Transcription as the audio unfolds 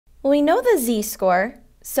Well, we know the z-score,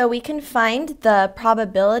 so we can find the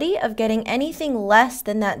probability of getting anything less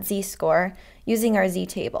than that z-score using our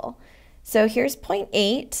z-table. So here's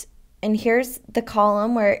 0.8, and here's the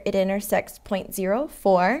column where it intersects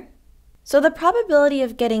 0.04. So the probability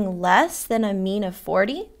of getting less than a mean of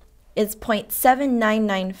 40 is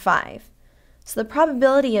 0.7995. So the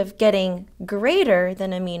probability of getting greater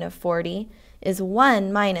than a mean of 40 is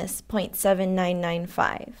 1 minus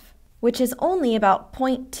 0.7995, which is only about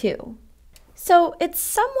 0.2. So it's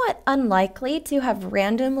somewhat unlikely to have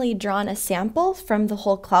randomly drawn a sample from the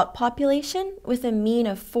whole clout population with a mean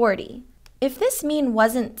of 40. If this mean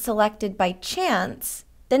wasn't selected by chance,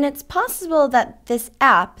 then it's possible that this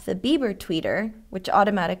app, the Bieber tweeter, which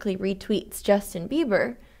automatically retweets Justin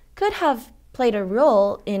Bieber, could have played a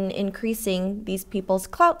role in increasing these people's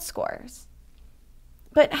clout scores.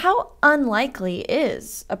 But how unlikely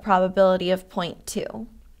is a probability of 0.2?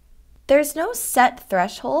 There's no set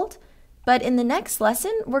threshold, but in the next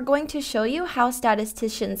lesson, we're going to show you how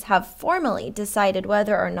statisticians have formally decided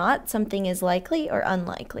whether or not something is likely or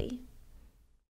unlikely.